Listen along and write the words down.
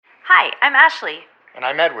Hi, I'm Ashley. And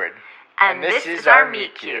I'm Edward. And this is our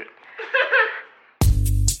Meet Cute.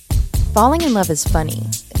 Falling in love is funny.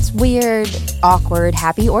 It's weird, awkward,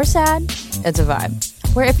 happy, or sad. It's a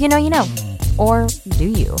vibe. Where if you know, you know. Or do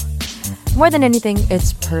you? More than anything,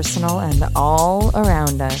 it's personal and all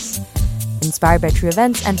around us. Inspired by true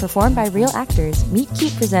events and performed by real actors, Meet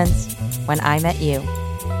Cute presents When I Met You.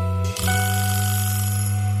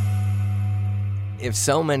 If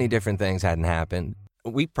so many different things hadn't happened,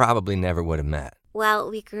 we probably never would have met. Well,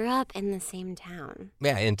 we grew up in the same town.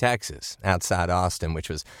 Yeah, in Texas, outside Austin, which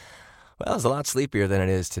was, well, it was a lot sleepier than it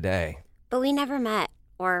is today. But we never met,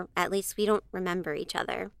 or at least we don't remember each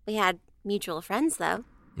other. We had mutual friends, though.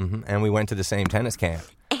 Mm-hmm. And we went to the same tennis camp.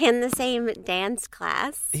 And the same dance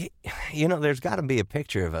class. You know, there's got to be a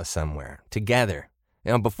picture of us somewhere, together.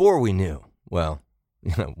 You know, before we knew, well,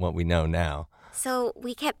 you know, what we know now. So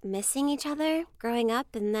we kept missing each other growing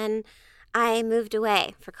up, and then I moved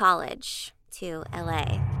away for college to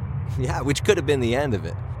L.A. Yeah, which could have been the end of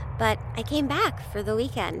it. But I came back for the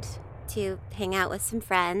weekend to hang out with some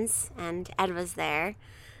friends, and Ed was there.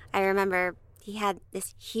 I remember he had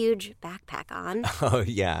this huge backpack on. Oh,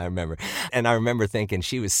 yeah, I remember. And I remember thinking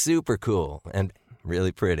she was super cool and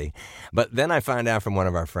really pretty. But then I find out from one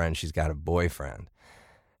of our friends she's got a boyfriend.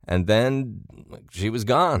 And then she was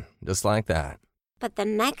gone, just like that. But the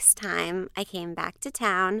next time I came back to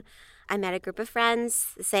town, I met a group of friends,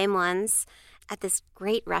 the same ones, at this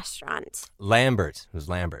great restaurant. Lambert. It was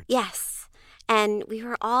Lambert. Yes. And we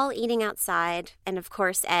were all eating outside. And of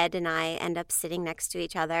course, Ed and I end up sitting next to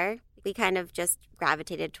each other. We kind of just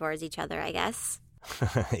gravitated towards each other, I guess.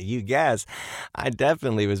 You guess. I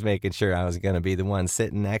definitely was making sure I was going to be the one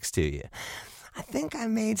sitting next to you. I think I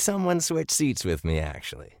made someone switch seats with me,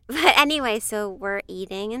 actually. But anyway, so we're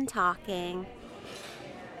eating and talking.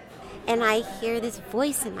 And I hear this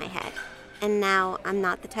voice in my head. And now I'm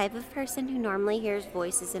not the type of person who normally hears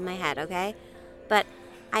voices in my head, okay? But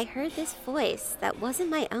I heard this voice that wasn't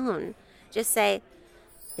my own just say,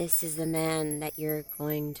 "This is the man that you're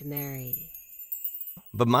going to marry."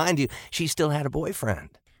 But mind you, she still had a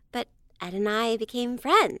boyfriend. But Ed and I became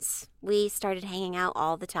friends. We started hanging out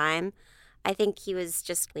all the time. I think he was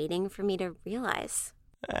just waiting for me to realize.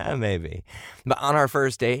 Maybe. But on our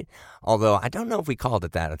first date, although I don't know if we called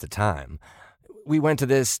it that at the time, we went to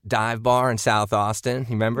this dive bar in South Austin,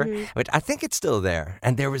 you remember? Mm-hmm. Which I think it's still there.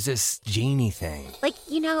 And there was this genie thing. Like,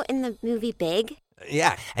 you know, in the movie Big?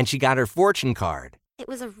 Yeah, and she got her fortune card. It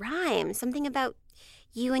was a rhyme, something about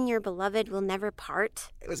you and your beloved will never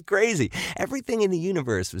part. It was crazy. Everything in the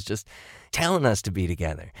universe was just telling us to be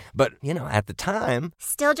together. But, you know, at the time...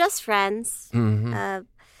 Still just friends. Mm-hmm.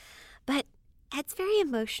 But Ed's very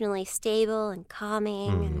emotionally stable and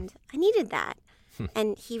calming, and I needed that.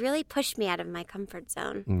 And he really pushed me out of my comfort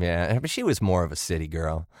zone. Yeah, but she was more of a city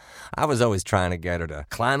girl. I was always trying to get her to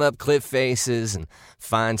climb up cliff faces and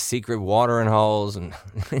find secret watering holes, and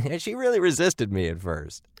she really resisted me at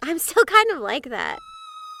first. I'm still kind of like that.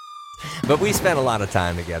 But we spent a lot of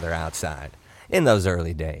time together outside in those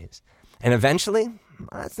early days. And eventually,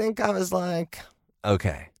 I think I was like,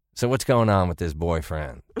 okay, so what's going on with this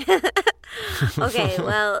boyfriend? Okay,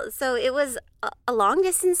 well, so it was a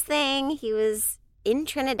long-distance thing. He was in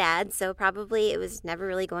Trinidad, so probably it was never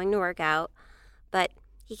really going to work out. But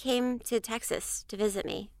he came to Texas to visit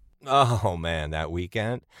me. Oh, man, that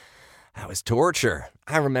weekend, that was torture.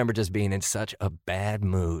 I remember just being in such a bad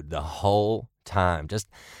mood the whole time, just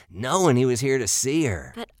knowing he was here to see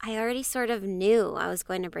her. But I already sort of knew I was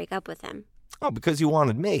going to break up with him. Oh, because you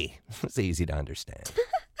wanted me. It's easy to understand.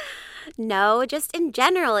 No, just in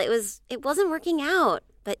general, it wasn't working out.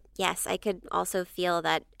 But yes, I could also feel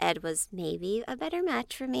that Ed was maybe a better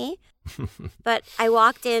match for me. But I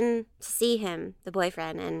walked in to see him, the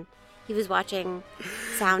boyfriend, and he was watching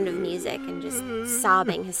Sound of Music and just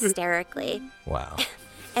sobbing hysterically. Wow.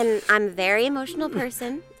 And I'm a very emotional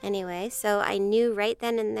person anyway, so I knew right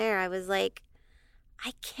then and there, I was like,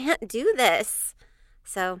 I can't do this.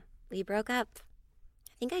 So we broke up.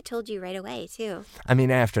 I think I told you right away, too. I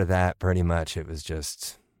mean, after that, pretty much it was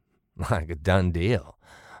just like a done deal.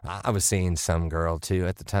 I was seeing some girl, too,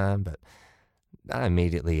 at the time, but I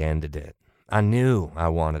immediately ended it. I knew I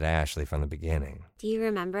wanted Ashley from the beginning. Do you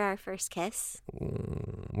remember our first kiss?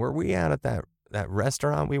 Were we out at that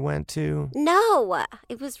restaurant we went to? No,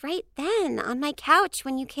 it was right then on my couch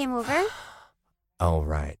when you came over. Oh,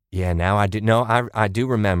 right. Yeah, now I do. No, I do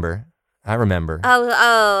remember. I remember.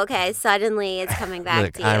 Oh, okay. Suddenly it's coming back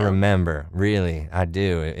Look, to you. I remember. Really, I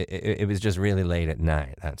do. It was just really late at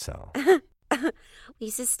night, that's all. We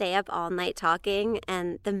used to stay up all night talking,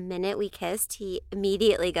 and the minute we kissed, he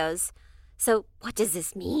immediately goes, So what does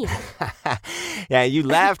this mean? Yeah, you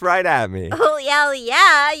laughed right at me. Oh,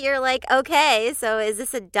 yeah. You're like, okay, so is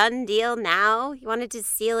this a done deal now? You wanted to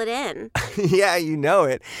seal it in. Yeah, you know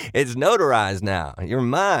it. It's notarized now. You're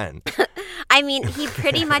mine. I mean, he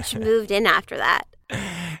pretty much moved in after that.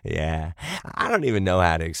 Yeah, I don't even know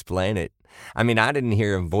how to explain it. I mean, I didn't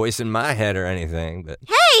hear a voice in my head or anything, but...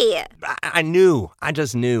 Hey! I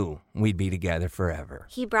just knew we'd be together forever.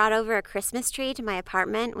 He brought over a Christmas tree to my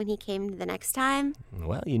apartment when he came the next time.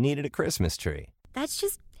 Well, you needed a Christmas tree. That's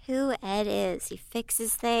just who Ed is. He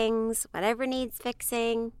fixes things, whatever needs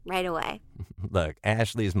fixing, right away. Look,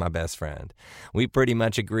 Ashley's my best friend. We pretty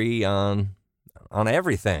much agree on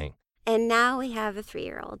everything. And now we have a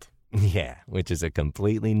 3-year-old. Yeah, which is a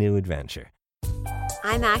completely new adventure.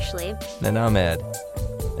 I'm Ashley. And I'm Ed.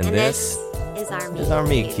 And this is our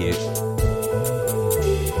Meet Cute.